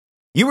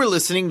You are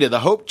listening to the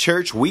Hope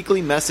Church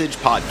Weekly Message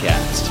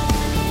Podcast.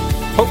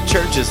 Hope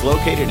Church is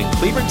located in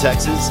Cleburne,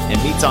 Texas,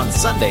 and meets on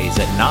Sundays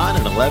at 9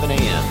 and 11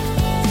 a.m.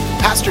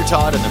 Pastor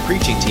Todd and the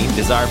preaching team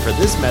desire for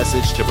this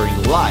message to bring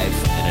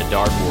life in a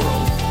dark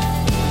world.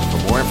 For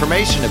more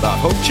information about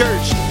Hope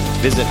Church,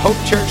 visit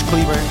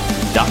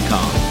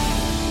hopechurchcleburne.com.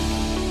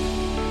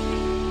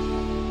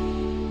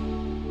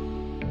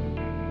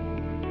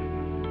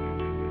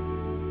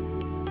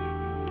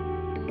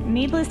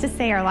 Needless to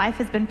say, our life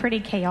has been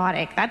pretty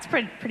chaotic. That's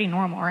pretty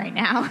normal right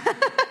now.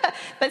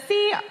 But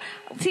see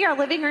our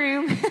living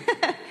room?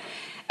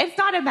 It's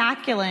not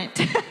immaculate.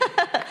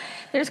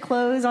 There's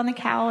clothes on the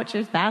couch,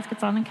 there's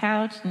baskets on the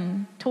couch,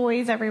 and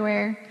toys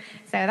everywhere.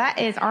 So that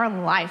is our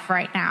life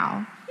right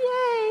now.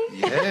 Yay!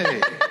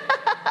 Yay!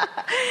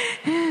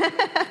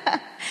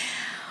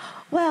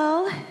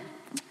 Well,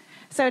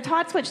 so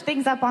Todd switched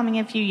things up on me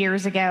a few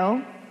years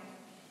ago.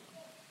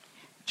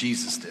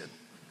 Jesus did.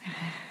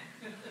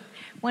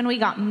 When we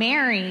got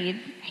married,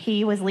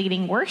 he was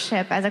leading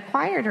worship as a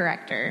choir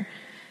director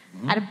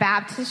at a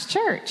Baptist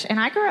church. And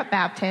I grew up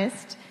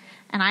Baptist,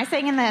 and I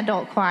sang in the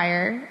adult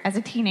choir as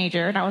a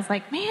teenager. And I was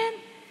like, man.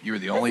 You were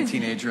the only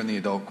teenager in the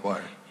adult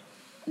choir.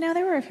 No,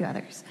 there were a few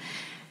others.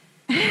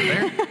 Were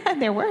there?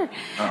 There were.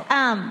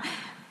 Oh.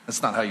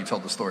 That's not how you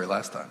told the story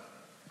last time.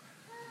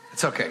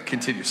 It's okay.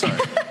 Continue. Sorry.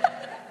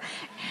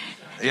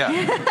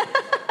 Yeah.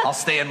 I'll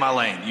stay in my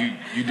lane.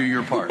 You do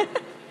your part.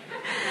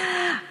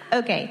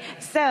 Okay,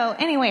 so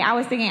anyway, I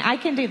was thinking, I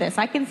can do this.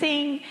 I can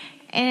sing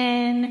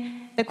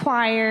in the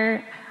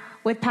choir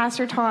with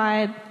Pastor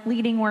Todd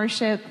leading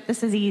worship.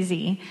 This is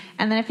easy.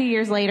 And then a few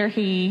years later,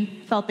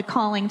 he felt the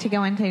calling to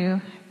go into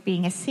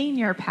being a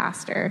senior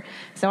pastor.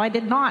 So I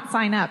did not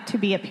sign up to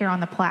be up here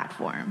on the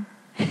platform.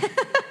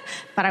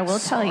 But I will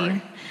tell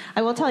you,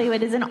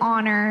 it is an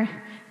honor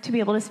to be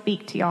able to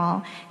speak to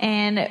y'all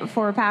and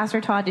for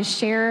Pastor Todd to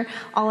share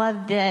all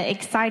of the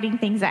exciting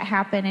things that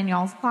happen in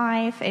y'all's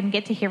life and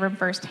get to hear him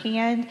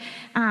firsthand.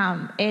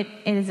 It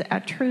is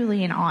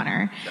truly an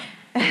honor.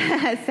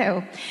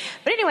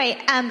 But anyway,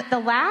 the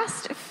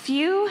last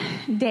few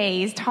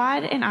days,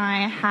 Todd and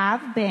I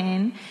have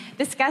been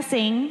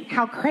discussing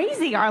how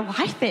crazy our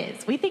life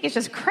is. We think it's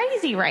just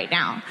crazy right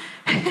now.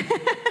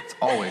 It's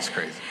always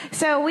crazy.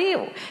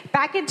 So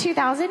back in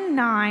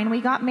 2009,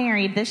 we got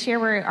married. This year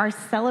we are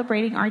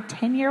celebrating our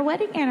 10-year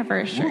wedding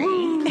anniversary.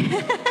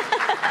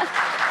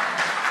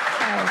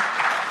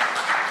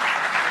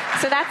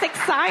 So that's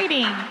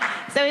exciting.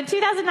 So in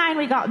 2009,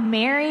 we got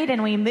married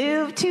and we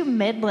moved to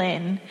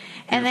Midland.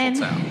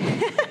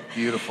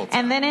 Beautiful town.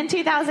 And then in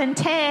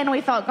 2010,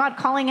 we felt God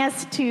calling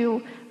us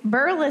to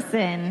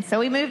Burleson. So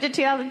we moved to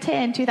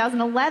 2010,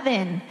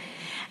 2011.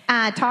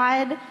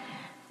 Todd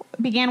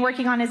began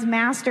working on his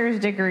master's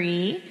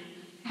degree,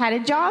 had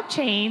a job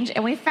change,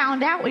 and we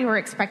found out we were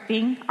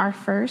expecting our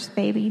first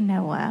baby,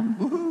 Noah.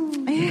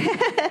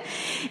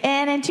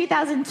 And in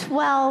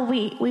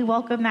 2012, we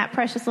welcomed that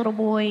precious little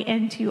boy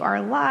into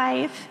our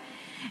life.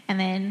 And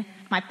then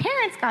my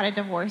parents got a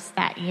divorce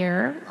that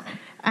year.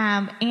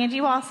 And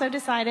you also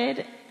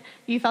decided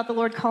you felt the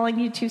Lord calling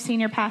you to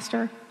senior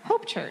pastor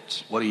Hope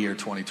Church. What a year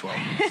 2012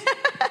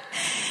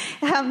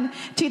 is.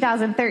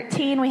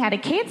 2013, we had a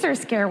cancer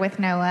scare with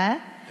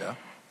Noah.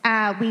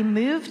 Yeah. We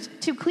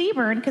moved to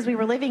Cleburne because we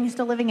were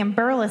still living in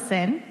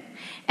Burleson.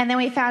 And then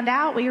we found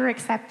out we were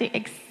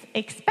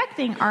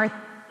expecting our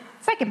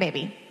second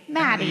baby,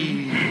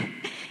 Maddie.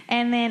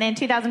 And then in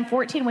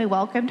 2014, we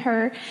welcomed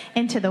her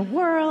into the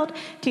world.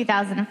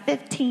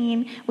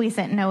 2015, we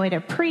sent Noah to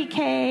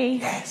pre-K.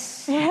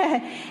 Yes.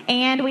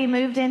 And we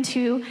moved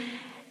into,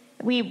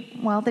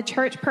 the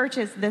church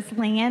purchased this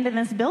land and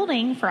this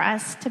building for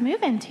us to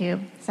move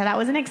into. So that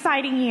was an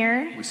exciting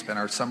year. We spent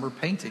our summer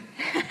painting.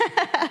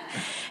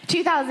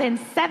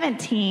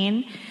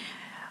 2017,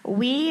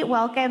 we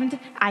welcomed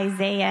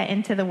Isaiah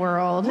into the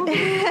world.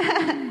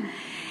 That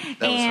was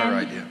her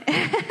idea.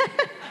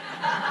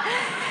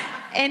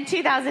 In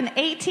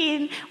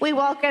 2018, we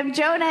welcomed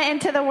Jonah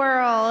into the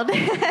world.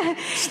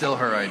 Still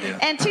her idea.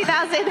 And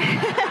 2000,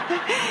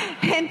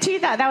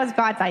 that was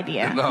God's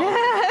idea. No. More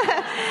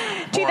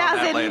on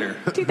that later.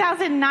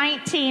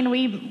 2019,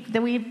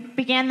 we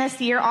began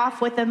this year off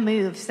with a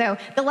move. So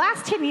the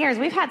last 10 years,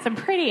 we've had some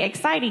pretty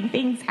exciting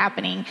things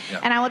happening.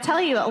 Yeah. And I will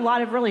tell you, a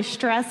lot of really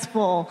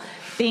stressful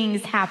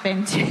things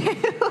happen too.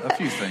 A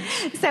few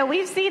things. So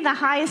we've seen the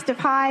highest of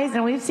highs,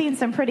 and we've seen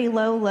some pretty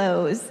low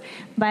lows.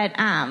 But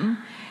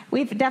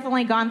we've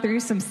definitely gone through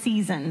some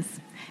seasons.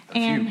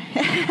 And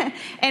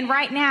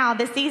right now,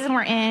 the season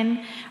we're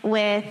in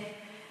with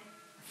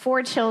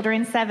 4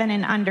 children, 7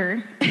 and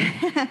under,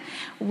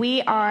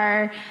 we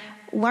are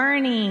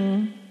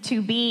learning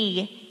to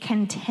be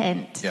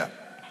content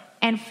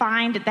and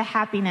find the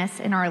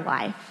happiness in our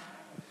life.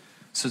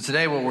 So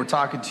today what we're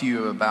talking to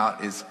you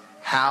about is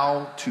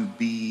how to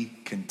be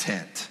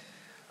content.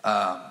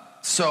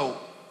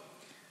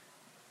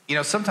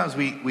 Sometimes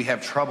we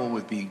have trouble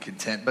with being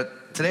content,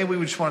 but today we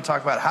just want to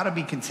talk about how to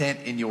be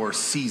content in your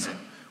season,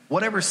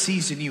 whatever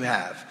season you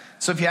have.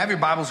 So if you have your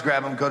Bibles,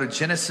 grab them, go to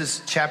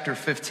Genesis chapter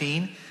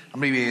 15, I'm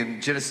going to be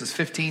in Genesis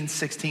 15,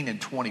 16, and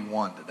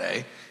 21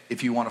 today,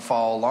 if you want to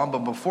follow along. But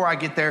before I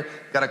get there,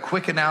 got a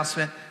quick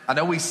announcement. I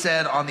know we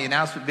said on the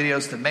announcement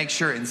videos to make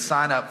sure and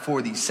sign up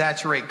for the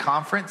Saturate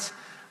Conference.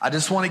 I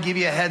just want to give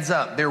you a heads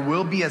up. There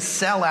will be a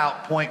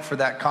sellout point for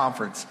that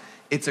conference.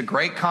 It's a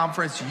great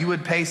conference. You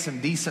would pay some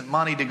decent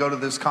money to go to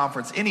this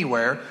conference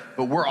anywhere,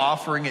 but we're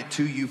offering it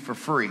to you for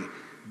free.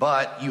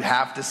 But you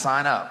have to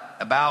sign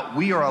up.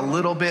 We are a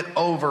little bit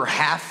over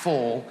half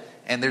full,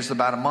 and there's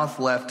about a month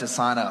left to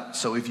sign up.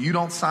 So if you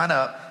don't sign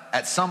up,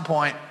 at some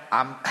point,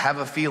 I have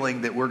a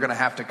feeling that we're going to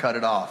have to cut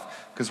it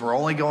off, because we're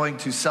only going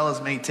to sell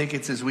as many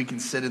tickets as we can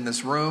sit in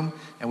this room,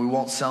 and we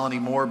won't sell any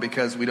more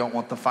because we don't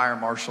want the fire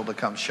marshal to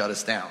come shut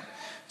us down.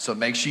 So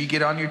make sure you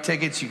get on your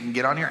tickets. You can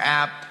get on your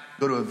app,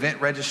 go to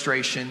event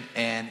registration,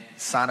 and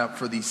sign up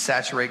for the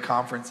Saturate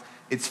Conference.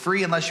 It's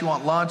free unless you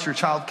want lunch or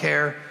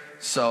childcare.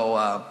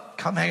 So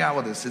come hang out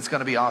with us. It's going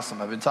to be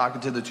awesome. I've been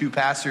talking to the 2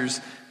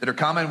 pastors that are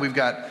coming. We've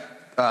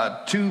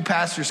got 2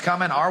 pastors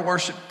coming, our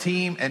worship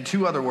team, and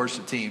 2 other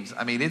worship teams.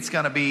 I mean, it's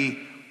going to be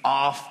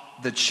off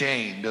the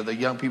chain. Do the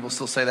young people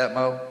still say that,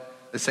 Mo?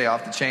 They say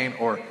off the chain,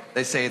 or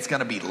they say it's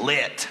going to be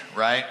lit,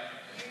 right?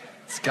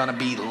 It's going to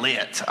be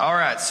lit. All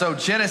right, so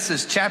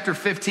Genesis chapter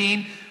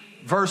 15,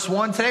 verse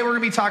 1. Today we're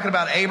going to be talking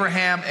about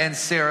Abraham and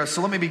Sarah.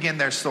 So let me begin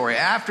their story.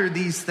 After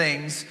these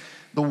things,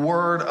 the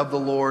word of the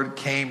Lord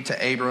came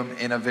to Abram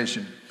in a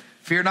vision.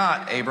 Fear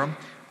not, Abram.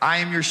 I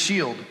am your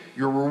shield.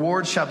 Your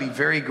reward shall be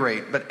very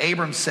great. But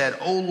Abram said,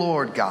 O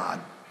Lord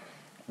God,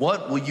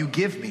 what will you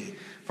give me?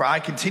 For I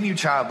continue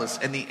childless,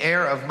 and the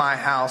heir of my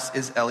house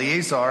is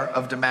Eliezer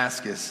of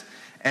Damascus.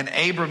 And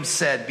Abram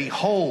said,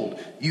 Behold,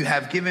 you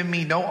have given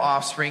me no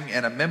offspring,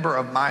 and a member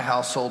of my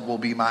household will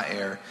be my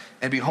heir.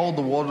 And behold,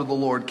 the word of the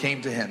Lord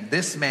came to him.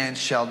 This man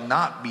shall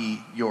not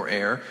be your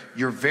heir.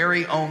 Your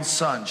very own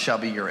son shall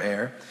be your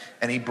heir.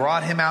 And he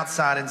brought him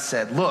outside and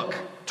said, Look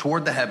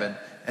toward the heaven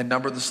and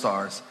number the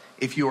stars,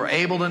 if you are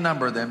able to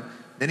number them.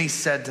 Then he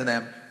said to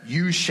them,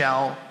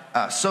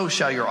 so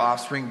shall your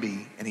offspring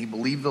be. And he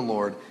believed the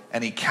Lord,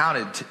 and he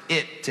counted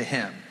it to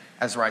him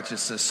as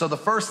righteousness. So the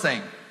first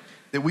thing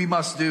that we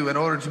must do in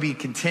order to be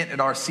content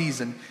in our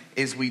season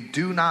is we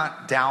do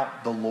not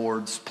doubt the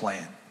Lord's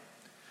plan.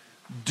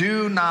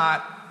 Do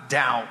not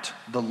doubt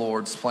the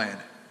Lord's plan.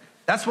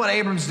 That's what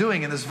Abram's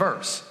doing in this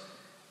verse.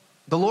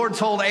 The Lord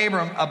told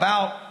Abram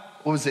about,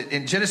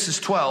 in Genesis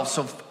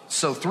 12,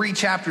 so 3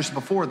 chapters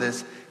before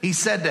this, he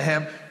said to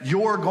him,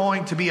 you're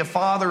going to be a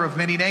father of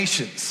many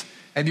nations,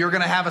 and you're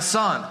going to have a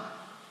son.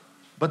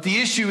 But the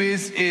issue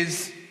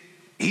is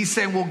he's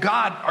saying, well,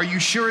 God, are you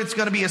sure it's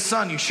going to be a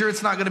son? You sure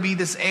it's not going to be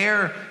this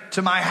heir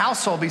to my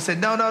household? But he said,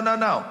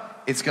 no.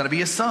 It's going to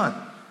be a son.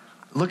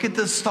 Look at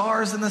the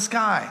stars in the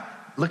sky.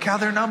 Look how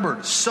they're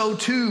numbered. So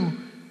too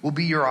will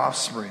be your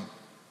offspring.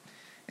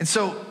 And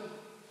so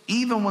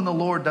even when the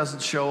Lord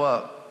doesn't show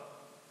up,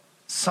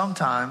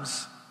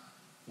 sometimes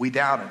we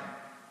doubt him.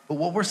 But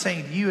what we're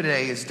saying to you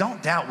today is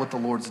don't doubt what the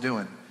Lord's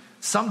doing.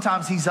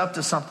 Sometimes he's up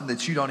to something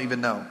that you don't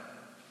even know.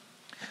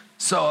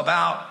 So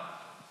about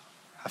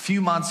a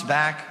few months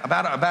back,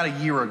 about a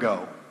year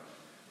ago,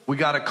 we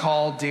got a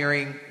call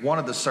during one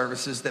of the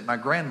services that my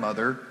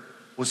grandmother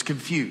was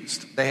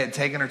confused. They had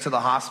taken her to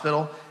the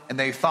hospital, and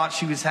they thought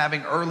she was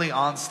having early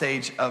on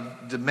stage of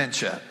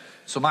dementia.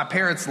 So my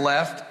parents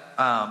left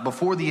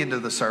before the end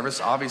of the service.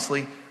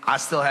 Obviously, I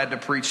still had to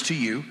preach to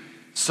you.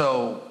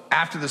 So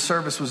after the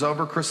service was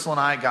over, Crystal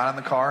and I got in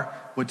the car,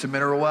 went to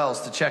Mineral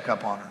Wells to check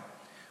up on her.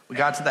 We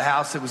got to the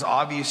house. It was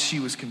obvious she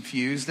was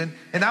confused. And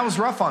that was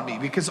rough on me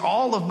because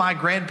all of my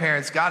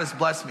grandparents, God has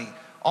blessed me.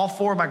 All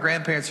 4 of my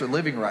grandparents are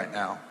living right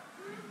now.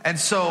 And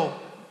so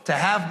to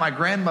have my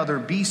grandmother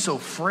be so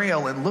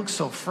frail and look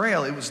so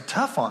frail, it was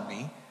tough on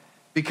me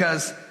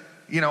because,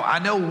 I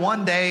know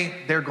one day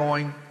they're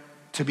going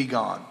to be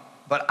gone.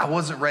 But I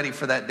wasn't ready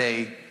for that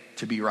day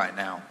to be right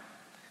now.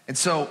 And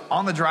so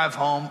on the drive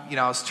home,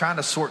 I was trying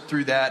to sort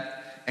through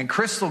that. And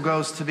Crystal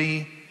goes to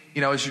me,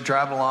 as you're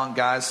driving along,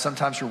 guys,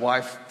 sometimes your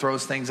wife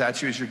throws things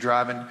at you as you're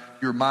driving.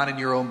 You're minding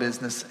your own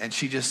business. And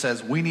she just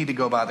says, we need to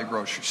go by the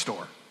grocery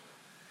store.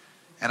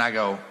 And I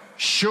go,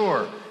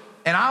 sure.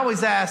 And I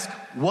always ask,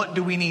 what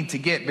do we need to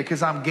get?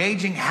 Because I'm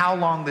gauging how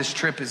long this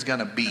trip is going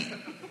to be.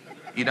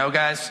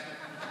 Guys?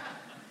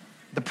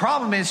 The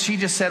problem is she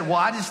just said, well,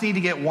 I just need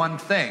to get one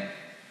thing.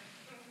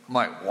 I'm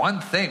like,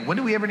 one thing? When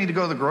do we ever need to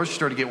go to the grocery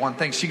store to get one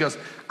thing? She goes,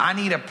 I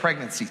need a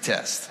pregnancy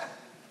test.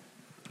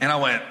 And I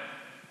went,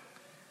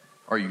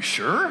 are you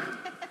sure?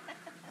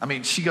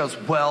 She goes,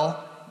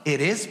 well,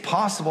 it is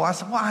possible. I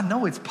said, well, I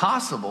know it's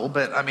possible,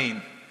 but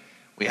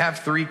we have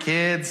 3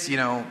 kids,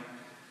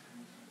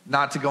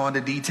 not to go into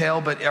detail,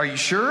 but are you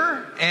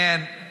sure?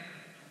 And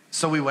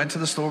so we went to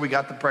the store, we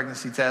got the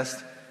pregnancy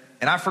test,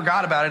 and I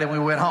forgot about it, and we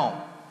went home.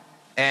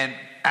 And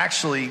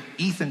actually,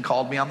 Ethan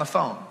called me on the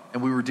phone,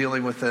 and we were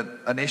dealing with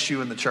an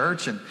issue in the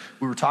church, and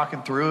we were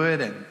talking through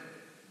it, and,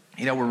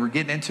 we were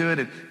getting into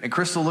it, and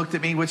Crystal looked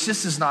at me, which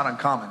this is not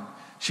uncommon.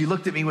 She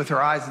looked at me with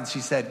her eyes, and she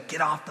said, get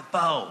off the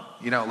phone.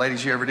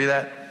 Ladies, you ever do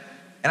that?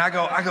 And I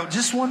go,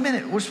 just 1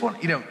 minute. Which one?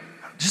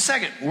 just a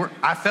second.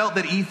 I felt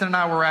that Ethan and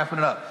I were wrapping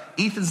it up.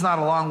 Ethan's not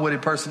a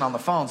long-witted person on the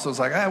phone, so it's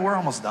like, hey, we're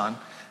almost done.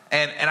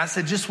 And I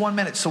said, just 1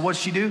 minute. So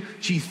what'd she do?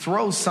 She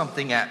throws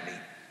something at me.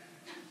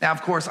 Now,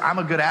 of course, I'm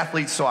a good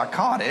athlete, so I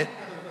caught it.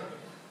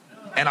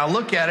 And I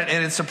look at it,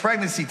 and it's a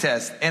pregnancy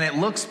test, and it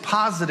looks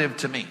positive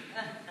to me.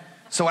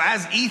 So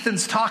as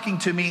Ethan's talking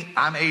to me,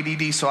 I'm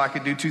ADD, so I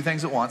could do two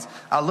things at once.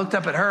 I looked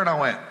up at her, and I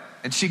went,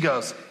 and she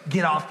goes,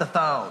 get off the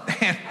phone.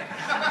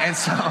 and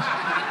so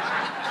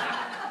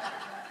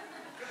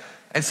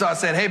I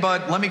said, hey,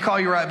 bud, let me call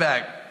you right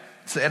back.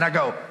 And I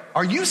go,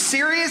 are you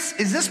serious?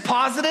 Is this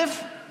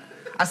positive?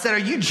 I said, are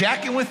you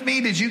jacking with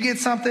me? Did you get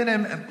something?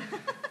 And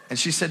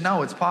she said,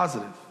 no, it's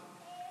positive.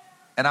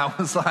 And I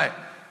was like,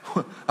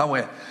 I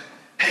went,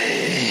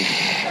 hey.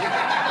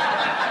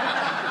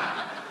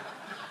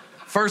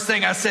 First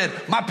thing I said,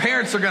 my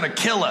parents are going to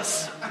kill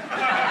us.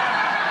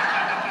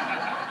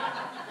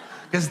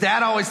 Because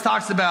Dad always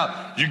talks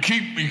about, you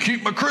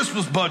keep my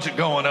Christmas budget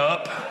going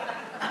up.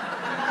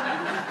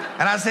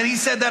 And I said, he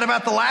said that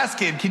about the last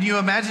kid. Can you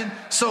imagine?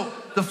 So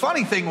the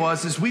funny thing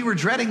is we were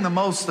dreading the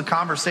most the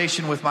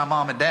conversation with my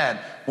mom and dad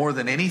more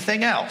than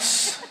anything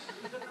else.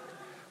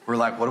 We're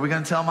like, what are we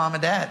going to tell mom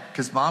and dad?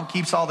 Because mom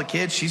keeps all the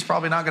kids. She's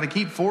probably not going to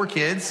keep 4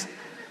 kids.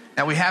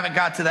 Now, we haven't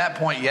got to that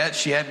point yet.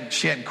 She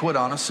hadn't quit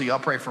on us, so y'all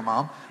pray for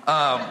mom.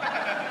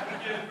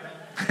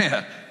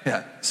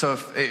 Yeah. So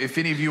if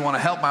any of you want to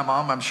help my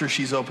mom, I'm sure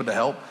she's open to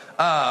help.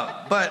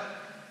 But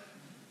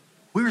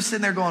we were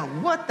sitting there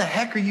going, what the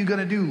heck are you going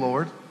to do,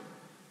 Lord?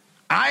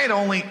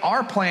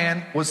 Our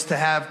plan was to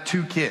have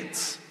 2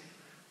 kids.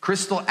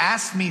 Crystal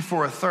asked me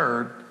for a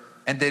 3rd,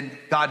 and then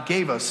God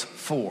gave us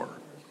 4.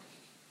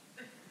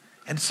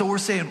 And so we're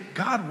saying,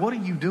 God, what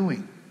are you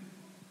doing?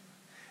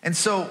 And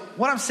so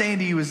what I'm saying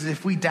to you is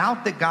if we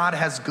doubt that God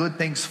has good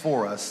things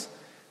for us,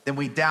 then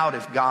we doubt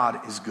if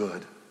God is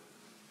good.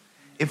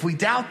 If we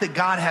doubt that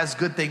God has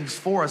good things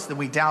for us, then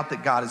we doubt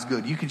that God is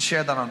good. You can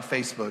share that on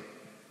Facebook.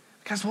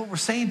 Because what we're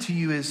saying to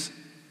you is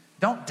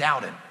don't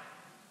doubt him.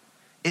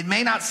 It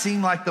may not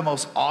seem like the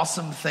most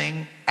awesome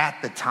thing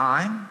at the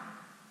time,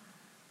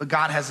 but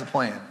God has a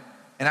plan.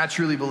 And I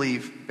truly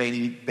believe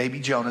baby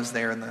Jonah's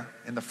there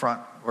in the front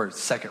or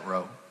second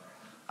row.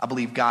 I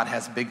believe God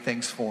has big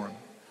things for him.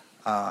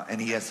 And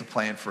he has a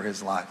plan for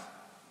his life.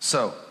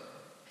 So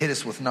hit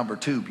us with number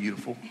 2,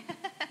 beautiful.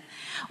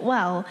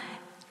 Well,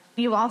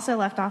 you also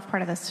left off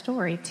part of the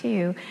story,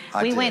 too.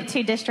 We went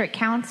to district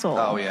council.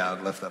 Oh, yeah,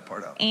 I left that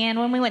part out. And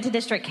when we went to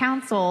district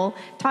council,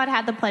 Todd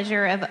had the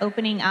pleasure of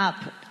opening up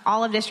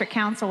all of district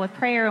council with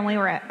prayer, and we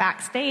were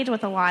backstage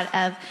with a lot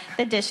of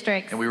the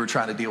districts. And we were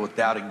trying to deal with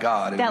doubting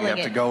God, and Delegate.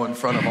 we have to go in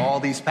front of all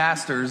these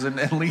pastors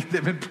and lead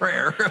them in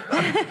prayer.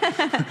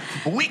 But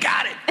we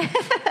got it.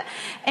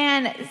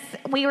 And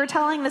we were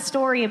telling the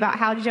story about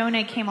how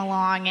Jonah came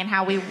along and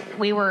how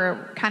we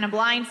were kind of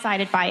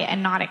blindsided by it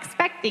and not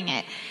expecting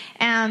it.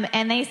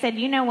 And they said,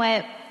 you know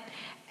what?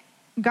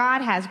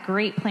 God has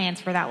great plans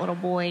for that little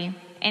boy.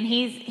 And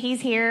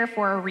he's here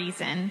for a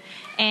reason.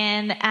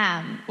 And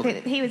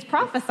he was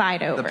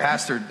prophesied over. The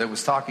pastor that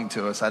was talking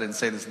to us, I didn't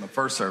say this in the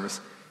first service,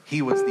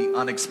 he was the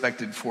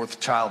unexpected 4th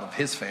child of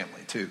his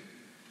family, too.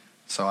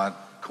 So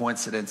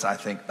coincidence, I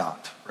think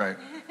not, right?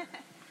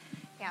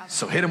 Yeah.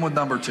 So hit him with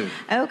number 2.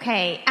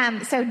 Okay,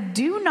 so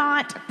do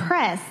not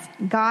press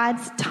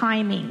God's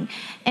timing.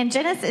 In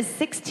Genesis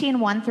 16,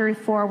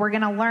 1-4, we're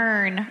going to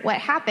learn what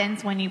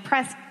happens when you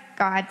press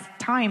God's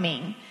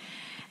timing.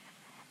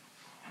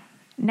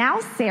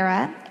 Now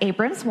Sarah,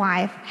 Abram's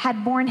wife,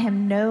 had borne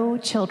him no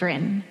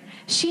children.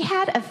 She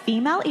had a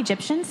female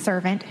Egyptian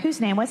servant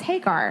whose name was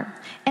Hagar.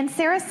 And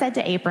Sarah said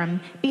to Abram,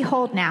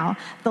 behold now,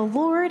 the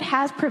Lord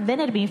has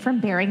prevented me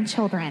from bearing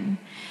children.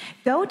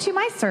 Go to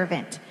my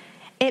servant.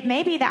 It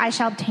may be that I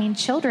shall obtain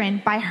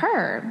children by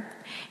her.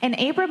 And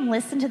Abram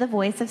listened to the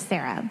voice of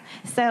Sarah.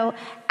 So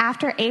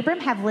after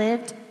Abram had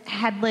lived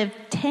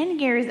 10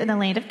 years in the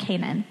land of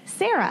Canaan,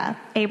 Sarah,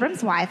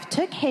 Abram's wife,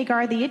 took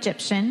Hagar the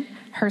Egyptian,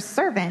 her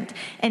servant,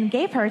 and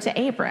gave her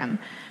to Abram,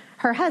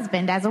 her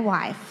husband, as a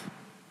wife.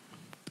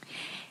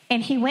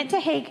 And he went to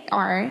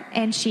Hagar,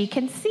 and she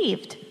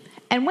conceived.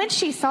 And when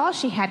she saw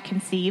she had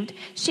conceived,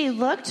 she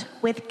looked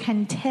with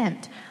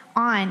contempt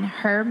on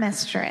her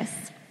mistress.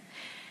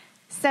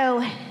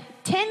 So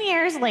 10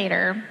 years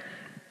later,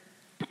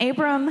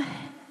 Abram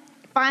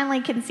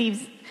finally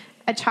conceives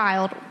a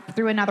child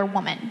through another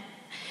woman.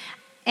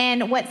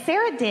 And what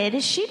Sarah did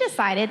is she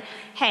decided,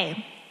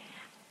 hey,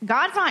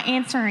 God's not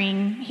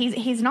answering.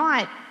 He's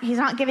not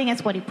giving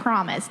us what he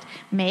promised.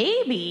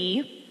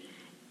 Maybe,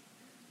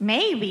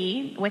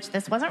 which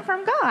this wasn't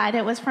from God,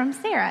 it was from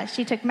Sarah.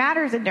 She took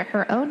matters into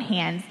her own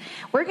hands.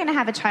 We're going to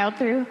have a child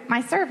through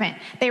my servant.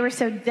 They were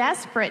so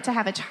desperate to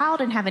have a child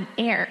and have an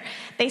heir.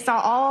 They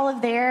saw all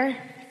of their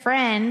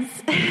friends,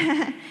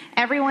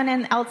 everyone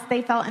else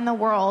they felt in the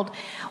world,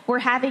 were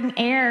having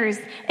heirs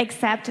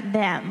except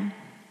them.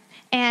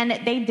 And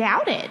they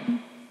doubted.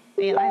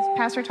 As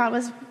Pastor Todd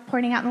was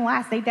pointing out in the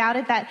last, they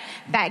doubted that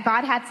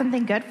God had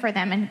something good for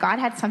them and God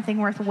had something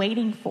worth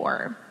waiting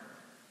for.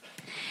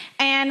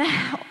 And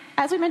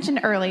as we mentioned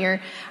earlier,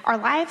 our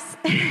lives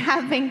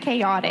have been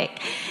chaotic.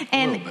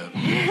 And, a little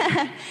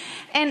bit.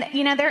 and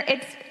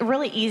it's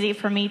really easy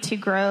for me to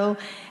grow,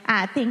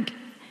 think,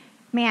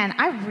 man,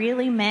 I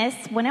really miss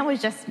when it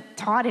was just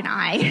Todd and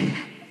I.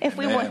 If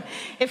we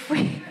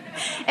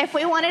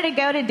wanted to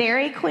go to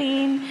Dairy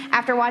Queen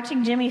after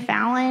watching Jimmy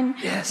Fallon,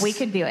 yes, we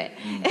could do it.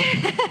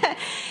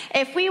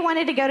 If we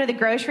wanted to go to the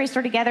grocery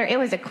store together, it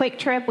was a quick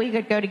trip. We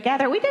could go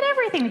together. We did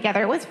everything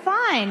together. It was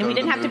fun. We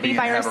didn't have to be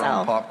by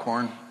ourselves.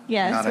 Popcorn.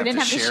 Yes, we didn't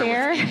have to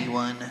share. With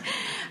anyone.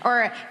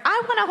 Or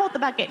I want to hold the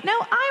bucket. No,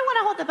 I want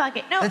to hold the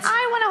bucket. No,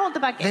 I want to hold the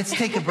bucket. Let's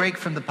take a break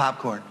from the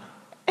popcorn.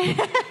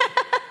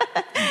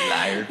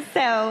 Liar.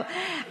 So,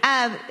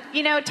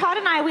 Todd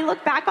and I, we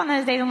look back on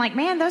those days and like,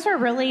 man, those are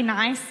really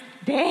nice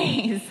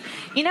days.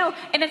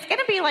 And it's going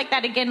to be like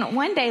that again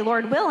one day,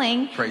 Lord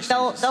willing.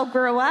 They'll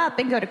grow up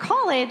and go to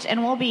college,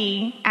 and we'll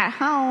be at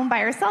home by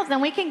ourselves,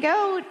 and we can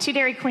go to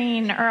Dairy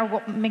Queen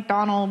or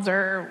McDonald's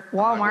or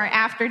Walmart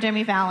after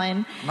Jimmy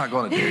Fallon. I'm not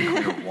going to Dairy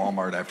Queen or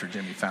Walmart after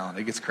Jimmy Fallon.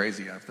 It gets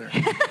crazy out there.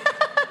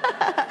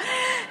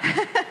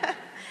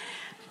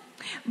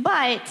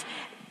 But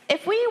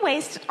if we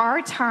waste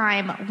our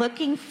time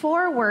looking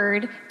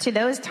forward to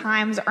those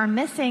times or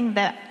missing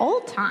the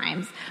old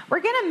times, we're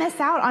going to miss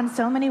out on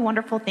so many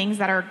wonderful things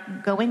that are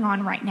going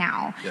on right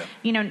now.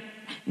 Yeah.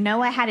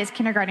 Noah had his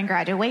kindergarten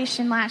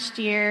graduation last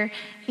year.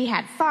 He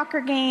had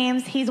soccer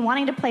games. He's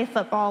wanting to play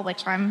football,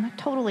 which I'm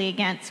totally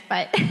against,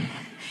 but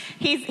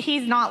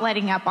he's not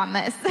letting up on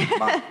this.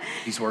 Mom.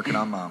 He's working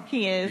on Mom.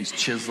 He is. He's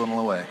chiseling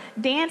away.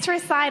 Dance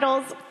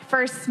recitals,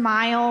 first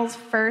smiles,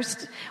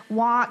 first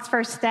walks,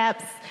 first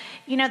steps.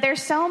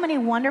 There's so many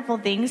wonderful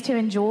things to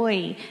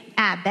enjoy.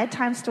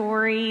 Bedtime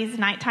stories,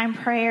 nighttime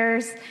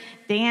prayers,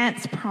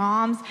 dance,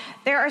 proms.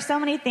 There are so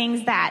many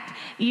things that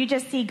you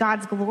just see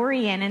God's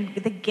glory in and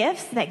the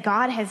gifts that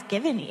God has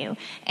given you.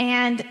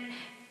 And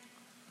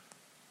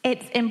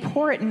it's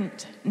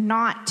important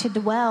not to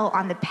dwell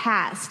on the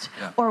past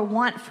or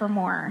want for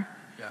more.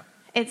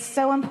 It's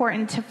so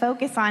important to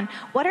focus on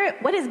what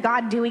is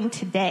God doing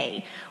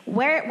today?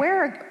 What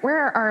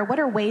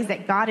are ways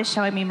that God is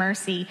showing me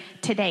mercy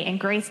today and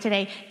grace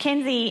today?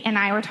 Kinsey and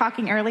I were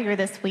talking earlier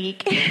this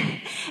week,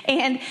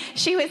 and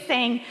she was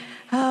saying,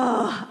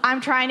 "Oh, I'm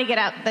trying to get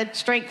up the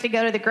strength to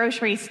go to the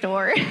grocery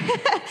store."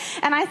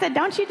 And I said,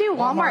 "Don't you do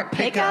Walmart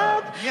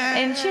pickup?" Yeah.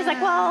 And she was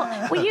like,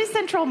 "Well, we use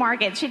Central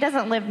Market." She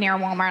doesn't live near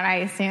Walmart, I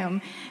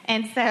assume,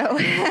 and so,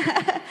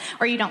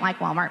 or you don't like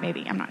Walmart,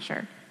 maybe, I'm not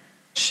sure.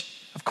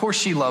 Of course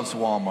she loves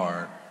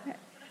Walmart.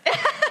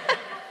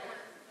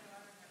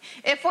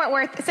 At Fort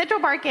Worth, Central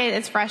Market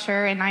is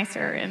fresher and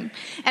nicer. And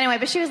anyway,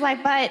 but she was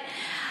like, but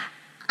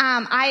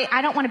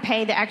I don't want to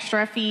pay the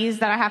extra fees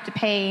that I have to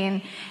pay.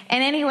 And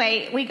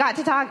anyway, we got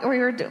to talk.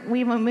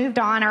 We moved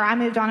on, or I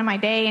moved on in my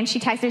day. And she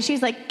texted.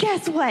 She's like,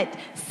 guess what?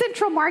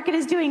 Central Market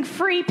is doing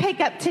free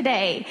pickup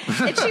today.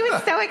 And she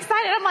was so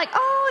excited. I'm like,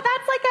 oh,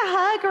 that's like a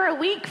hug or a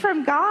wink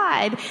from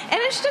God.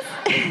 And it's just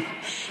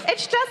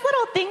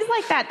little things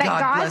like that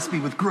God bless me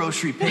with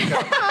grocery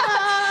pickup.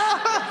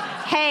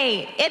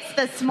 Hey, it's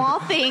the small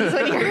things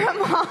when you're a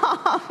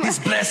mom. His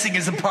blessing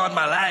is upon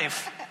my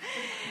life.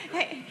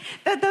 Hey,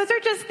 those are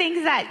just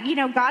things that,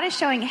 God is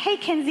showing, hey,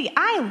 Kinsey,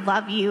 I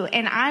love you,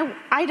 and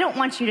I don't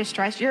want you to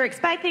stress. You're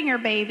expecting your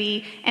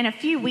baby in a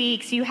few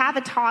weeks. You have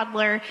a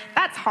toddler.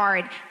 That's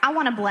hard. I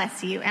want to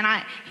bless you. And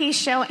he's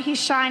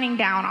shining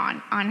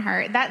down on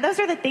her. Those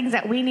are the things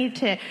that we need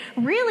to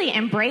really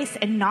embrace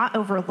and not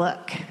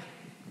overlook.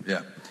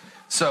 Yeah.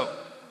 So,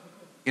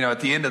 at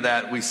the end of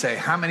that, we say,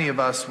 how many of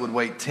us would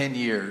wait 10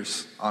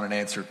 years on an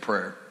answered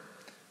prayer?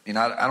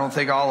 I don't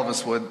think all of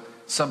us would.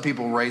 Some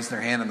people raised their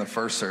hand in the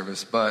first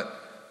service, but,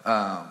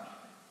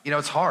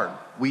 it's hard.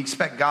 We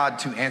expect God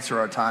to answer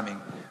our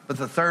timing. But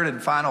the third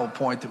and final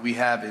point that we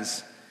have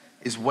is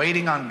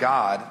waiting on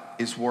God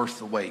is worth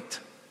the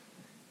wait.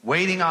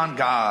 Waiting on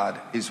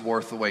God is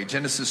worth the wait.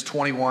 Genesis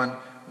 21,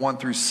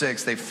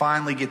 1-6, they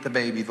finally get the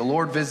baby. The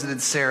Lord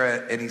visited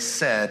Sarah, and he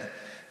said,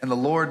 and the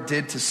Lord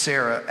did to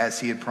Sarah as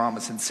he had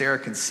promised. And Sarah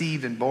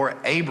conceived and bore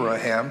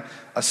Abraham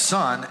a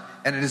son,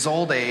 and in his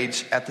old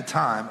age at the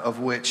time of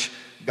which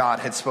God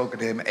had spoken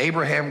to him.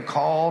 Abraham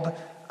called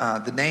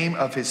the name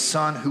of his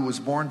son who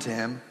was born to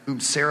him, whom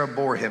Sarah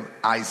bore him,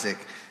 Isaac.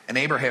 And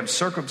Abraham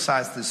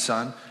circumcised his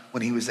son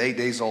when he was 8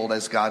 days old,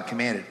 as God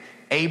commanded.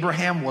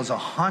 Abraham was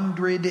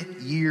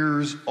 100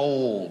 years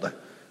old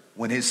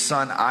when his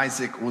son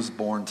Isaac was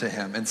born to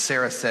him. And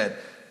Sarah said,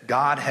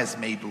 God has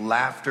made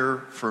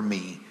laughter for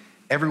me.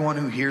 Everyone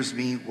who hears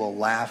me will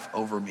laugh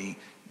over me.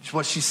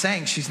 What she's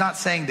saying, she's not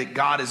saying that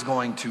God is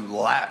going to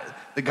laugh,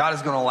 that God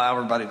is going to allow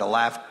everybody to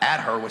laugh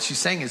at her. What she's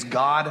saying is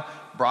God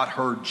brought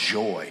her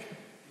joy.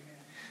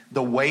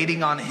 The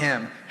waiting on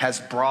him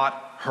has brought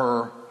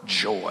her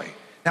joy.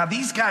 Now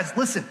these guys,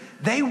 listen,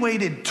 they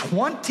waited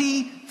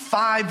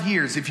 25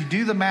 years. If you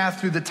do the math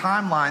through the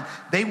timeline,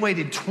 they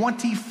waited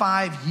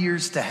 25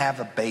 years to have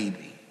a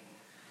baby.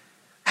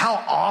 How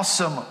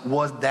awesome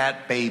would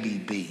that baby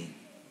be?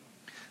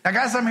 Now,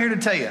 guys, I'm here to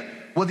tell you,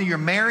 whether you're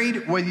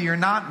married, whether you're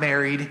not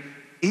married,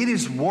 it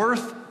is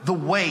worth the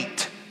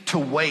wait to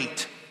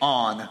wait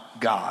on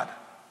God.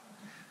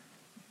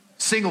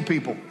 Single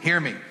people, hear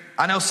me.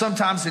 I know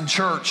sometimes in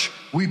church,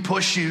 we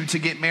push you to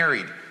get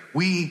married.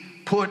 We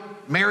put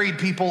married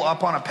people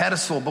up on a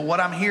pedestal. But what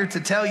I'm here to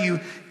tell you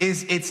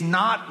is it's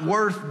not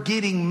worth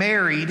getting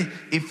married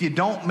if you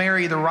don't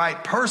marry the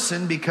right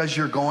person, because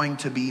you're going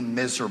to be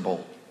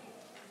miserable.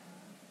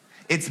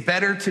 It's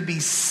better to be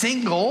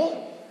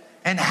single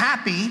and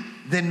happy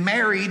than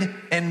married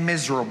and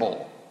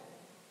miserable.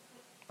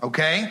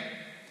 Okay?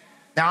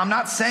 Now, I'm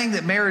not saying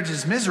that marriage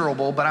is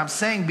miserable, but I'm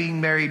saying being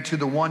married to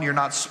the one you're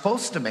not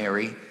supposed to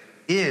marry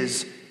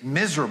is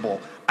miserable.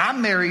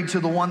 I'm married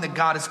to the one that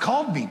God has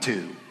called me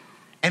to,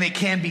 and it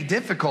can be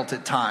difficult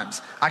at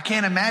times. I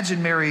can't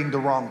imagine marrying the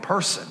wrong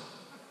person,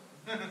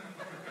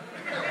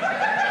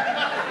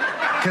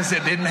 because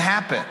it didn't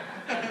happen.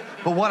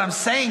 But what I'm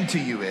saying to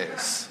you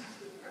is,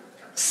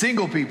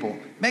 single people,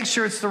 make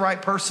sure it's the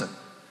right person.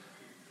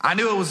 I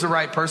knew it was the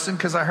right person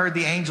because I heard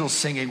the angels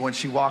singing when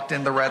she walked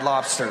in the Red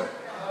Lobster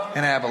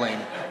in Abilene.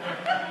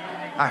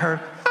 I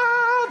heard,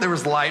 there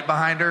was light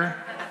behind her.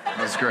 It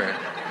was great.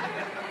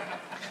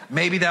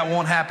 Maybe that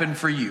won't happen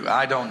for you.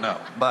 I don't know.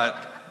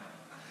 But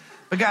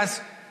guys,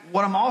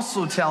 what I'm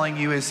also telling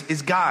you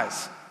is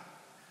guys,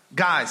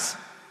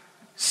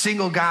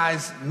 single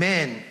guys,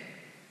 men,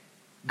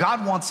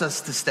 God wants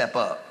us to step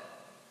up.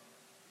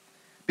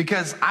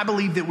 Because I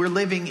believe that we're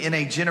living in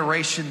a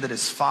generation that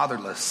is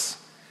fatherless.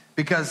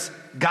 Because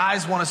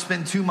guys want to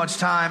spend too much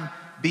time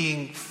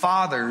being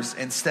fathers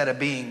instead of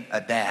being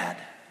a dad.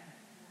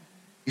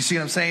 You see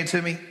what I'm saying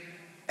to me?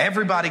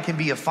 Everybody can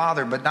be a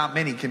father, but not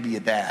many can be a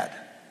dad.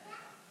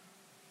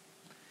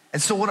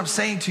 And so what I'm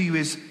saying to you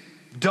is,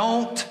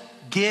 don't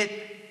get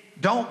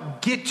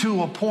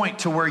to a point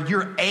to where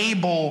you're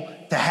able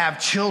to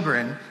have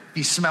children, if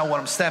you smell what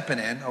I'm stepping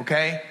in,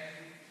 okay?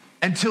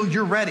 Until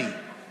you're ready.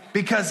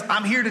 Because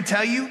I'm here to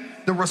tell you,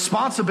 the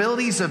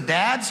responsibilities of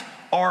dads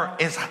are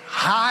as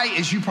high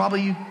as you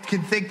probably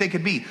can think they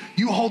could be.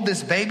 You hold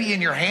this baby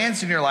in your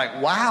hands and you're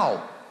like,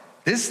 wow,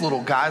 this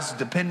little guy's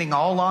depending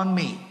all on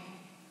me.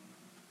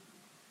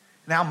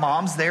 Now,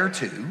 mom's there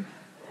too.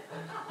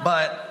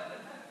 But,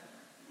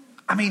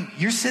 I mean,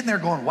 you're sitting there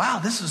going, wow,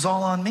 this is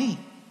all on me.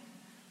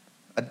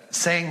 A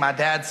saying my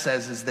dad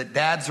says is that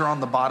dads are on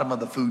the bottom of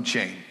the food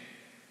chain,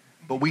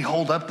 but we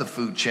hold up the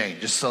food chain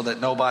just so that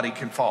nobody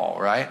can fall,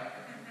 right?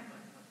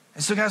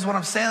 And so, guys, what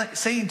I'm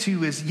saying to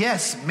you is,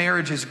 yes,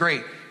 marriage is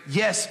great.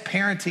 Yes,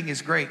 parenting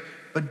is great.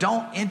 But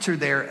don't enter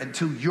there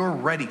until you're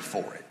ready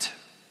for it.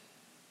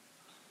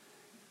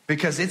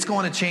 Because it's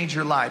going to change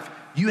your life.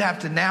 You have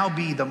to now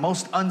be the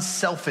most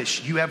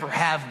unselfish you ever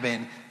have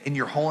been in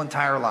your whole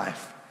entire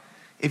life.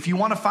 If you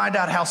want to find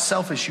out how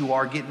selfish you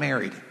are, get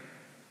married.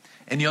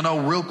 And you'll know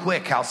real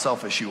quick how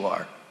selfish you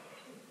are.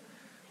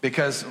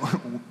 Because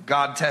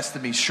God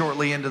tested me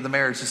shortly into the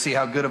marriage to see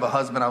how good of a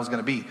husband I was going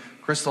to be.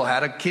 Crystal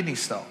had a kidney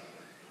stone,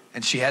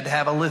 and she had to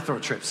have a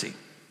lithotripsy.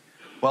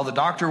 Well, the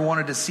doctor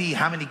wanted to see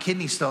how many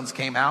kidney stones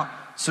came out,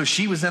 so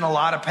she was in a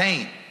lot of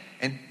pain,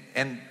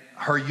 and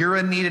her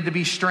urine needed to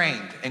be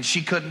strained, and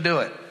she couldn't do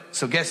it.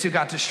 So guess who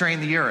got to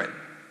strain the urine?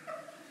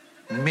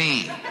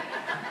 Me.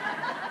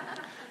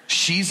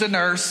 She's a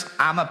nurse.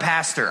 I'm a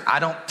pastor. I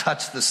don't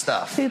touch the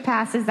stuff. Who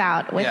passes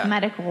out with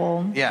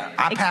medical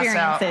I pass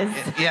out.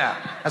 Yeah,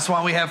 that's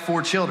why we have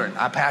 4 children.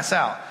 I pass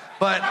out.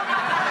 But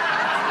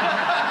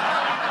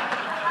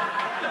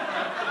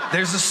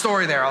there's a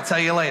story there. I'll tell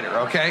you later,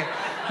 okay?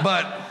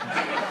 But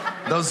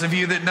those of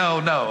you that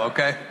know,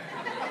 okay?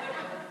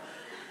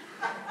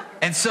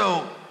 And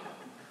so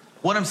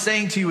what I'm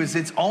saying to you is,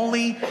 it's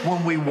only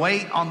when we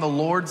wait on the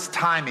Lord's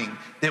timing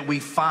that we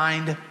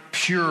find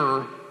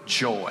pure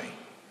joy.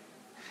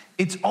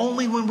 It's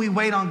only when we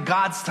wait on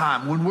God's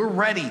time, when we're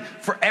ready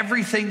for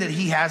everything that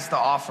He has to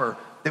offer,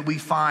 that we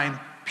find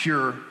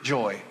pure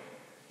joy.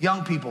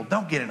 Young people,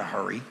 don't get in a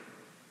hurry.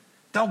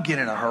 Don't get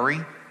in a hurry.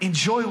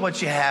 Enjoy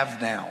what you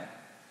have now.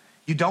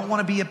 You don't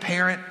want to be a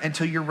parent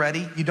until you're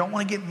ready. You don't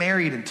want to get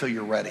married until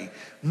you're ready.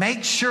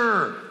 Make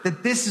sure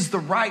that this is the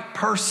right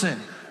person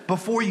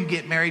before you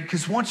get married,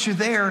 because once you're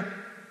there,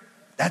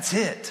 that's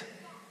it.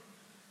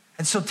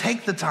 And so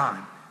take the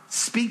time.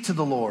 Speak to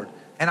the Lord.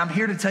 And I'm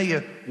here to tell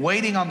you,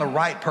 waiting on the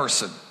right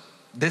person,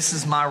 this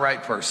is my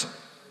right person,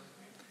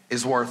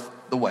 is worth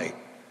the wait.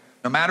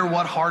 No matter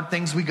what hard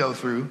things we go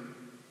through. And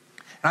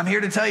I'm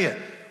here to tell you,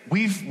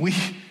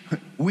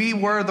 we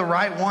were the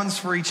right ones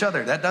for each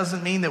other. That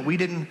doesn't mean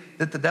that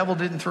that the devil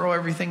didn't throw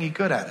everything he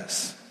could at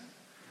us.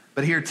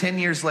 But here, 10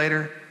 years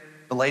later,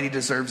 the lady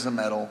deserves a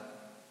medal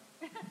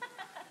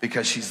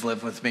because she's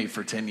lived with me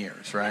for 10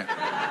 years, right?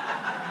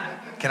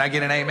 Can I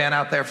get an amen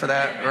out there for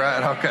that?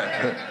 Right,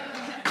 okay.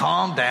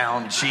 Calm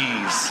down,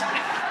 jeez.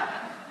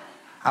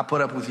 I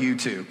put up with you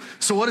too.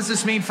 So what does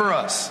this mean for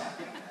us?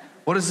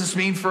 What does this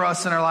mean for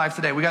us in our life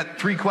today? We got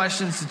 3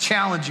 questions to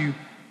challenge you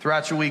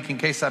throughout your week in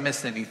case I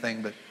missed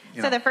anything. But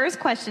So the first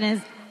question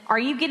is, are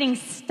you getting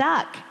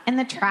stuck in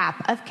the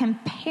trap of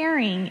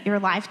comparing your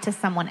life to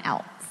someone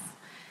else?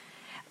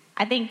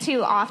 I think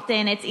too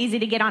often it's easy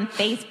to get on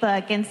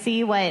Facebook and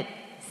see what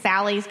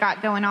Sally's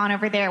got going on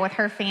over there with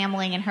her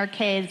family and her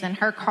kids and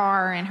her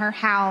car and her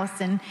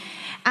house, and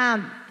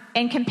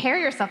compare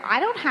yourself. I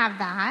don't have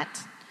that.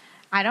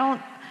 I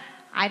don't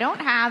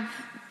have.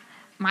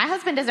 My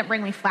husband doesn't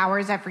bring me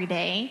flowers every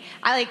day.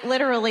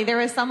 Literally, there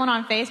was someone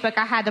on Facebook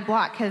I had to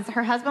block because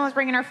her husband was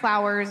bringing her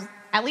flowers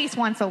at least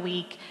once a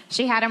week.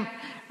 She had a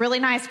really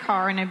nice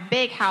car and a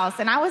big house.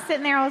 And I was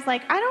sitting there, I was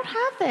like, I don't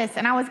have this.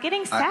 And I was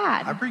getting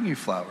sad. I bring you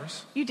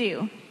flowers. You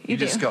do. You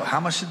just go,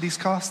 how much did these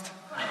cost?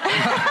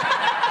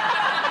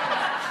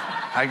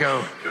 I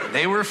go,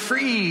 they were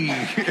free.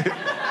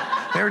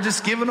 They were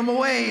just giving them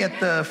away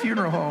at the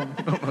funeral home.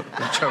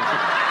 I'm joking.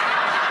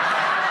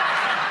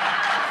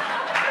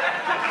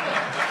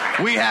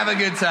 We have a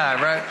good time,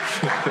 right?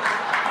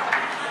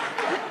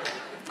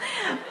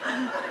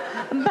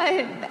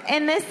 But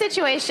in this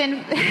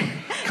situation,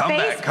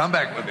 come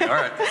back with me. All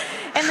right.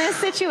 In this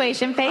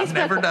situation, I've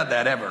never done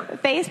that ever.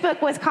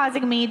 Facebook was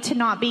causing me to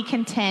not be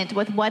content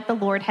with what the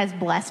Lord has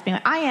blessed me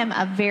with. I am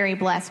a very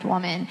blessed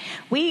woman.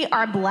 We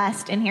are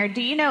blessed in here.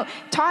 Do you know,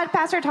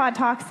 Pastor Todd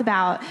talks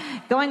about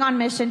going on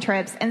mission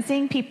trips and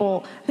seeing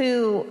people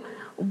who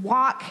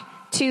walk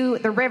to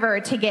the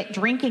river to get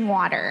drinking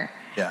water.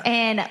 Yeah.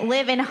 And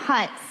live in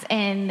huts,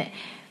 and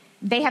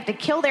they have to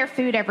kill their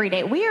food every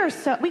day. We go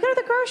to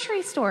the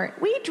grocery store.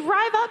 We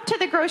drive up to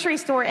the grocery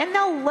store, and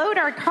they'll load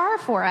our car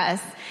for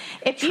us.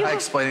 Try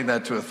explaining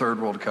that to a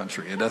third world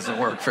country. It doesn't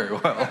work very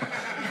well.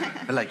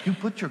 They're like, you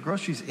put your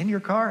groceries in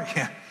your car?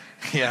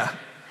 Yeah.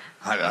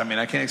 I mean,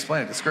 I can't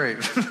explain it. It's great.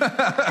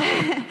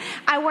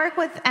 I work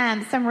with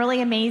some really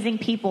amazing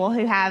people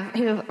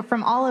who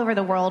from all over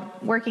the world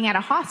working at a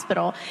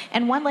hospital.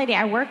 And one lady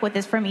I work with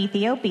is from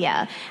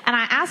Ethiopia. And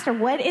I asked her,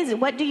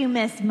 what do you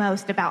miss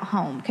most about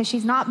home? Because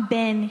she's not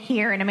been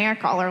here in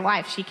America all her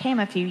life. She came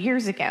a few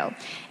years ago.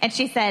 And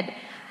she said,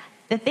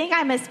 the thing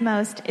I miss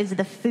most is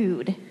the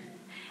food.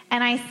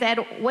 And I said,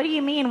 what do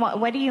you mean?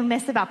 What do you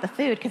miss about the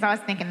food? Because I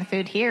was thinking the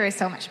food here is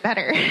so much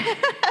better.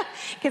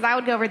 Because I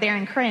would go over there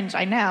and cringe,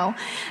 I know.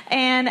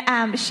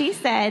 And she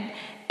said,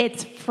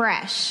 it's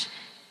fresh.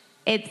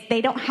 They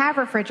don't have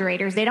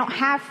refrigerators. They don't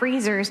have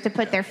freezers to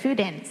put their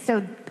food in.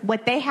 So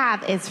what they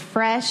have is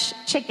fresh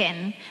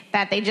chicken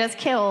that they just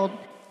killed.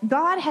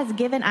 God has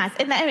given us,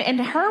 in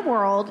her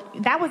world,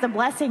 that was a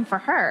blessing for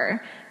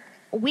her.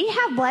 We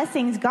have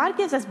blessings. God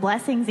gives us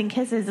blessings and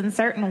kisses in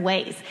certain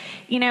ways.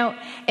 You know,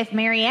 if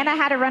Mariana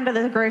had to run to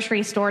the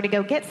grocery store to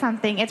go get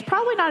something, it's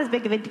probably not as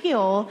big of a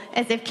deal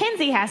as if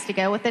Kinsey has to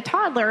go with a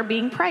toddler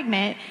being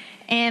pregnant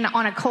and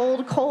on a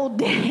cold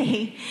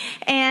day.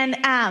 And,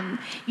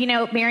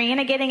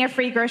 Mariana getting a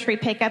free grocery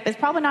pickup is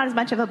probably not as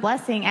much of a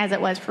blessing as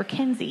it was for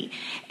Kinsey.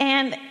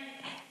 And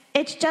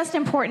it's just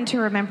important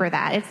to remember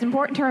that. It's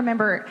important to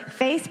remember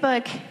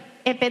Facebook.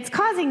 If it's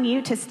causing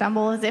you to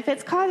stumble, if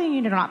it's causing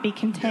you to not be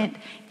content,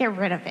 get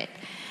rid of it.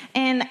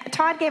 And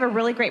Todd gave a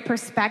really great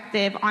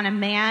perspective on a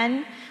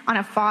man, on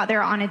a father,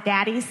 on a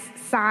daddy's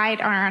side,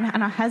 or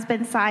on a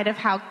husband's side of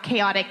how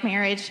chaotic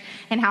marriage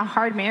and how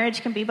hard marriage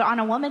can be. But on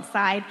a woman's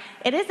side,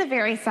 it is a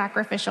very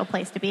sacrificial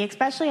place to be,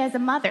 especially as a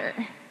mother.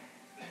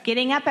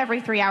 Getting up every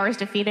 3 hours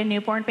to feed a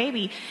newborn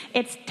baby.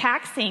 It's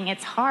taxing,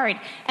 it's hard.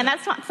 And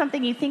that's not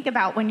something you think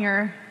about when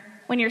you're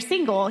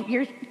single.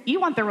 You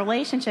want the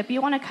relationship.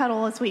 You want to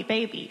cuddle a sweet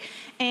baby,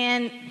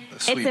 and a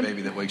sweet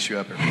baby that wakes you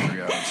up every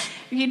 3 hours.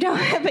 You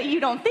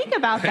don't think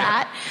about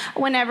that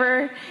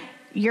whenever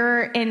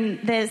you're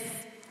in this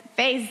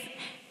phase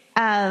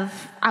of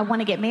I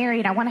want to get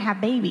married. I want to have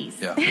babies.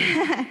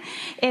 Yeah.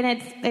 And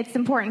it's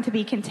important to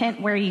be content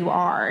where you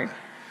are.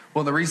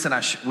 Well, the reason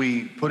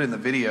we put in the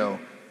video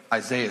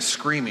Isaiah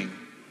screaming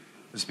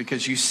is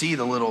because you see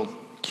the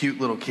cute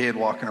little kid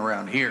walking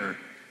around here.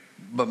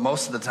 But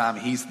most of the time,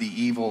 he's the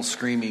evil,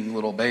 screaming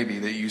little baby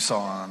that you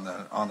saw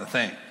on the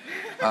thing.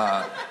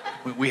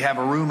 We have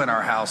a room in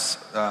our house.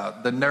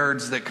 The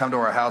nerds that come to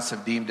our house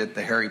have deemed it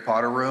the Harry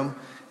Potter room.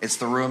 It's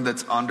the room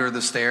that's under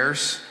the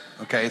stairs.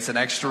 Okay, it's an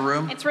extra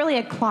room. It's really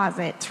a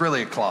closet. It's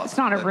really a closet. It's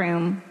not a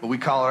room. But we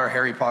call it our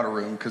Harry Potter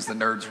room because the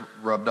nerds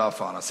rubbed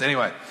off on us.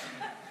 Anyway,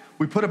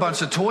 we put a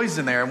bunch of toys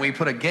in there and we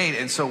put a gate.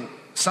 And so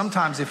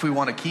sometimes if we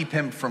want to keep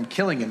him from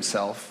killing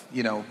himself,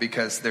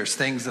 because there's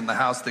things in the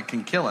house that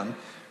can kill him,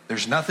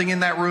 there's nothing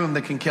in that room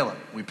that can kill him.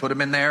 We put him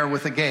in there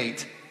with a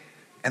gate.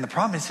 And the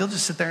problem is he'll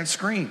just sit there and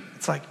scream.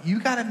 It's like, you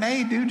got it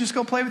made, dude. Just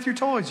go play with your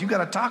toys. You got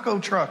a taco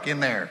truck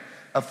in there.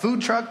 A food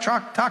truck,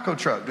 taco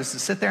truck. Just to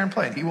sit there and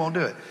play. And he won't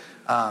do it.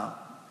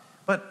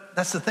 But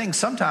that's the thing.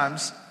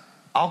 Sometimes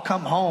I'll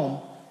come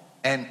home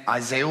and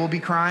Isaiah will be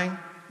crying.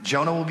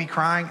 Jonah will be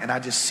crying. And I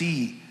just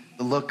see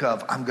the look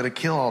of, I'm going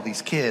to kill all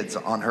these kids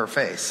on her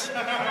face.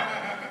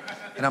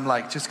 And I'm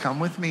like, just come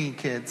with me,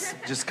 kids.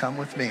 Just come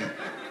with me.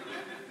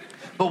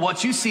 But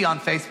what you see on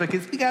Facebook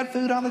is, we got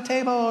food on the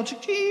table,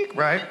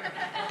 right?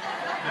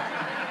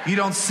 You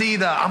don't see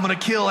I'm going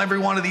to kill every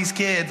one of these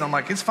kids. I'm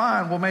like, it's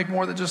fine. We'll make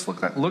more that just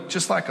look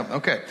just like them.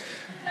 Okay.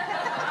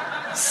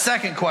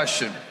 Second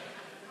question.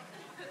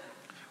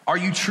 Are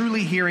you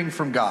truly hearing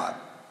from God?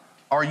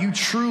 Are you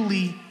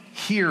truly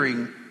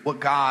hearing what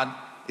God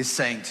is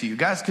saying to you?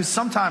 Guys, because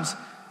sometimes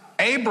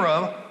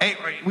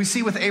we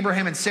see with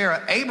Abraham and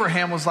Sarah,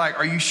 Abraham was like,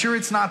 are you sure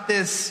it's not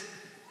this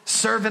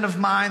servant of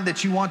mine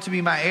that you want to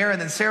be my heir? And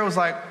then Sarah was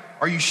like,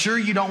 are you sure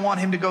you don't want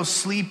him to go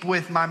sleep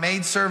with my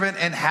maidservant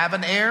and have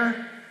an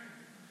heir?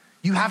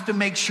 You have to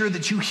make sure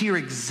that you hear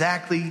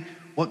exactly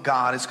what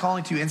God is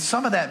calling to you. And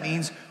some of that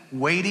means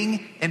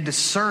waiting and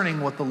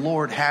discerning what the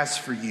Lord has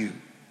for you.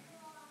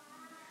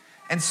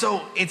 And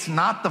so it's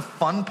not the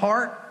fun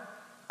part.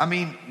 I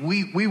mean,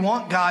 we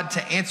want God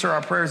to answer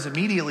our prayers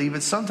immediately,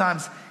 but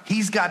sometimes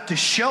he's got to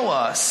show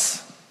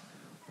us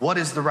what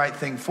is the right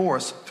thing for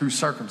us through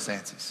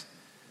circumstances.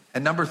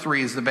 And number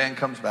 3, as the band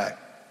comes back,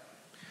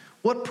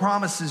 what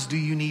promises do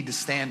you need to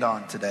stand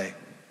on today?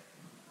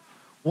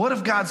 What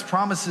of God's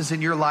promises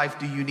in your life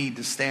do you need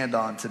to stand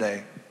on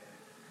today?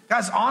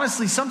 Guys,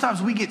 honestly,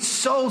 sometimes we get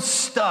so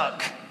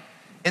stuck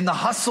in the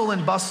hustle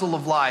and bustle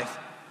of life.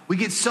 We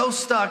get so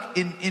stuck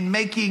in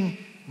making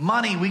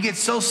money. We get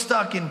so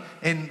stuck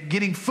in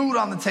getting food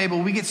on the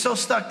table. We get so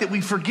stuck that we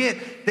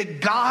forget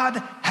that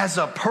God has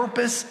a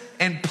purpose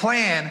and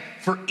plan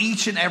for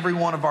each and every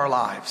one of our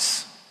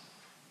lives.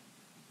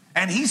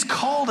 And he's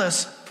called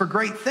us for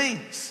great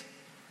things.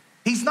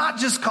 He's not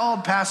just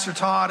called Pastor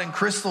Todd and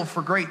Crystal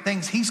for great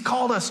things. He's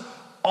called us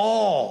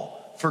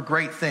all for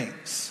great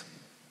things.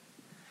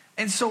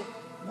 And so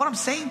what I'm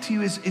saying to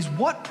you is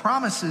what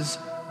promises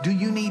do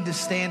you need to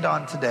stand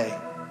on today?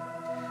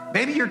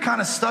 Maybe you're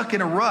kind of stuck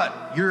in a rut.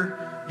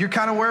 You're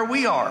kind of where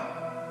we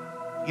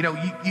are. You know,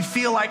 you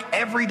feel like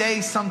every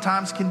day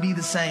sometimes can be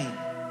the same.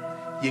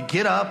 You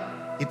get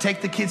up, you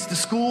take the kids to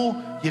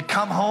school, you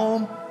come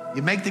home,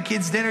 you make the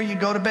kids dinner, you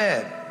go to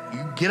bed.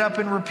 You get up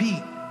and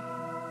repeat.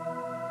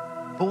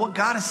 But what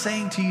God is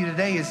saying to you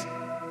today is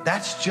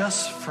that's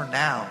just for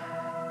now.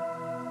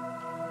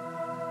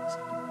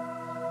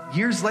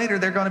 Years later,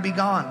 they're going to be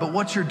gone. But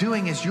what you're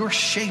doing is you're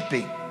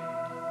shaping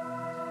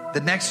the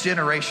next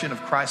generation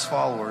of Christ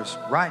followers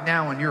right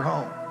now in your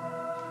home.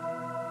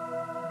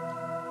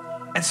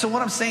 And so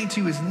what I'm saying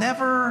to you is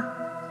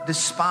never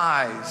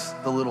despise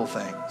the little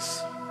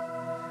things,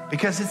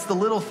 because it's the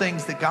little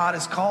things that God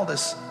has called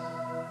us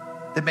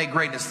that make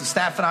greatness. The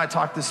staff and I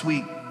talked this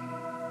week,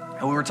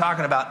 and we were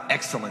talking about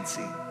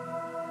excellency.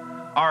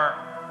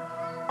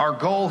 Our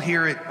goal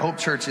here at Hope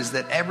Church is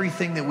that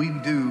everything that we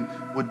do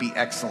would be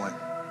excellent.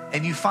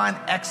 And you find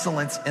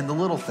excellence in the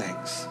little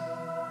things,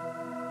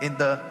 in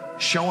the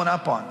showing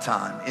up on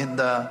time, in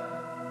the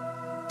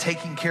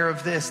taking care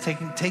of this,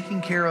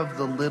 taking care of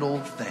the little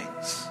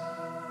things.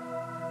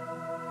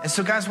 And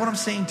so, guys, what I'm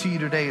saying to you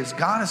today is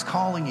God is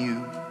calling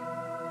you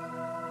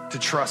to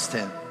trust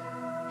him.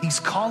 He's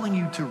calling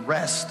you to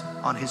rest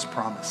on his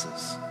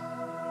promises.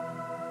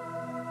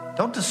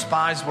 Don't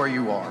despise where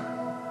you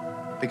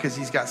are, because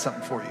he's got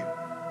something for you.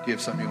 Do you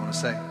have something you want to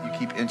say? You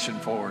keep inching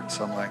forward,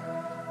 so I'm like,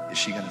 is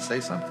she going to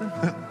say something?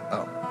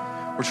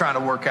 Oh, we're trying to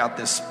work out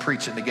this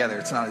preaching together.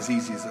 It's not as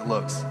easy as it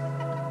looks.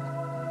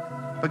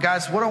 But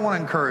guys, what I want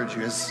to encourage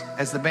you is,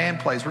 as the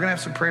band plays, we're going to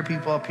have some prayer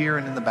people up here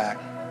and in the back.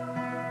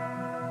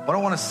 What I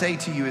want to say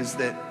to you is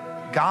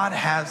that God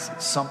has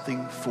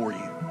something for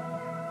you.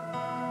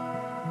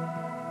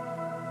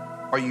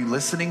 Are you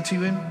listening to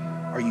him?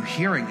 Are you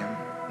hearing him?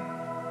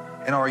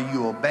 And are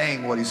you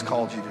obeying what he's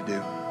called you to do?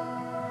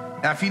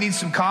 Now, if you need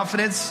some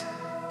confidence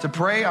to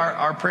pray,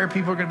 our prayer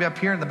people are going to be up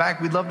here in the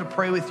back. We'd love to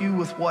pray with you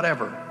with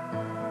whatever.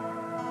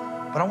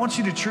 But I want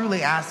you to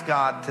truly ask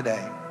God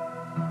today,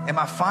 am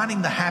I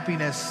finding the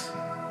happiness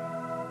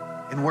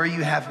in where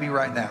you have me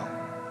right now?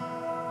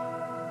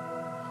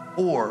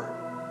 Or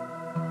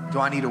do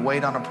I need to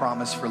wait on a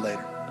promise for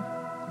later?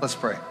 Let's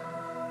pray.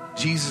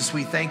 Jesus,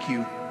 we thank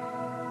you.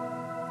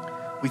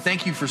 We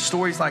thank you for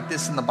stories like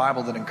this in the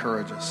Bible that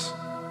encourage us.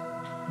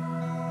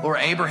 Lord,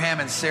 Abraham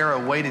and Sarah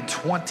waited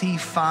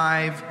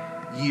 25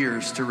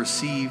 years to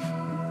receive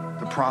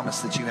the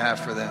promise that you have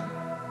for them.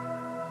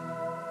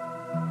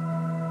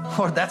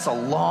 Lord, that's a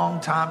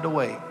long time to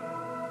wait.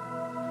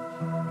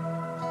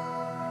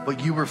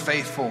 But you were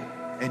faithful,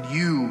 and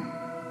you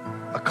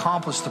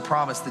accomplished the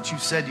promise that you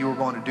said you were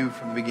going to do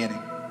from the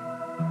beginning.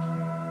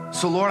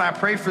 So, Lord, I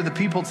pray for the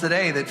people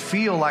today that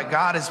feel like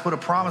God has put a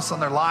promise on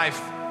their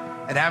life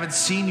and haven't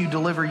seen you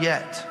deliver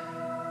yet.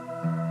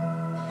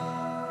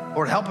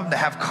 Lord, help them to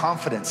have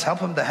confidence. Help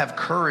them to have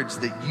courage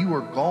that you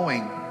are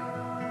going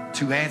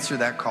to answer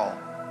that call.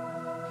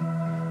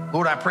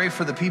 Lord, I pray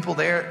for the people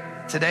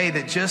there today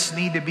that just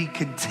need to be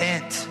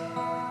content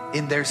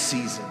in their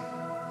season.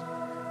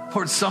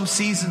 Lord, some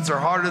seasons are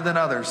harder than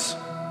others,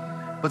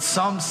 but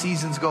some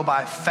seasons go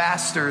by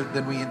faster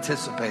than we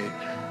anticipate.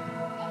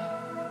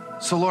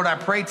 So, Lord, I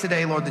pray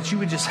today, Lord, that you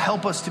would just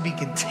help us to be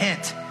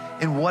content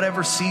in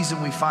whatever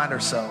season we find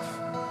ourselves,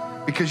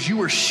 because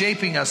you are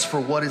shaping us for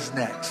what is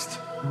next.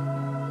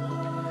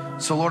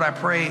 So, Lord, I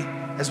pray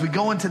as we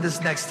go into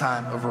this next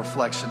time of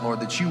reflection,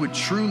 Lord, that you would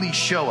truly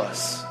show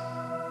us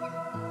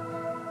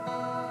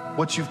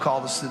what you've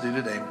called us to do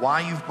today,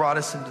 why you've brought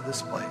us into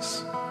this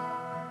place.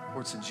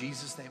 Lord, it's in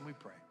Jesus' name we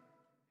pray.